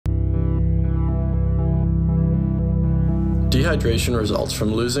Dehydration results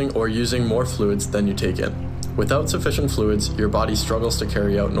from losing or using more fluids than you take in. Without sufficient fluids, your body struggles to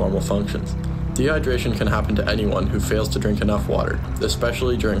carry out normal functions. Dehydration can happen to anyone who fails to drink enough water,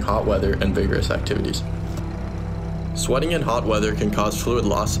 especially during hot weather and vigorous activities. Sweating in hot weather can cause fluid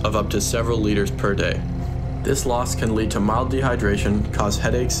loss of up to several liters per day. This loss can lead to mild dehydration, cause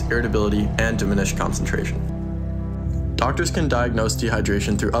headaches, irritability, and diminished concentration. Doctors can diagnose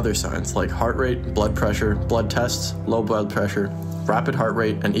dehydration through other signs like heart rate, blood pressure, blood tests, low blood pressure, rapid heart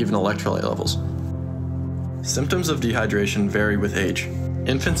rate, and even electrolyte levels. Symptoms of dehydration vary with age.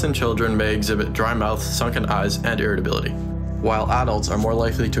 Infants and children may exhibit dry mouth, sunken eyes, and irritability, while adults are more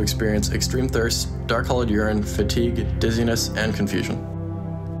likely to experience extreme thirst, dark-colored urine, fatigue, dizziness, and confusion.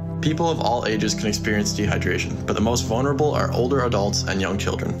 People of all ages can experience dehydration, but the most vulnerable are older adults and young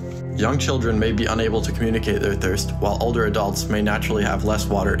children. Young children may be unable to communicate their thirst, while older adults may naturally have less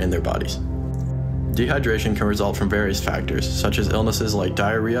water in their bodies. Dehydration can result from various factors, such as illnesses like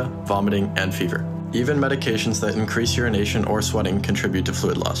diarrhea, vomiting, and fever. Even medications that increase urination or sweating contribute to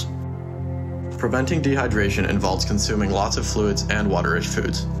fluid loss. Preventing dehydration involves consuming lots of fluids and water-rich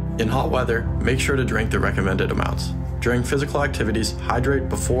foods. In hot weather, make sure to drink the recommended amounts. During physical activities, hydrate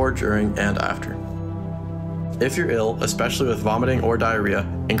before, during, and after. If you're ill, especially with vomiting or diarrhea,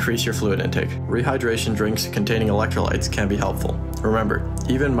 increase your fluid intake. Rehydration drinks containing electrolytes can be helpful. Remember,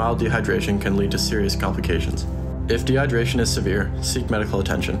 even mild dehydration can lead to serious complications. If dehydration is severe, seek medical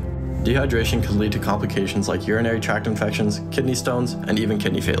attention. Dehydration can lead to complications like urinary tract infections, kidney stones, and even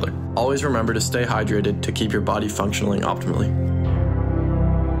kidney failure. Always remember to stay hydrated to keep your body functioning optimally.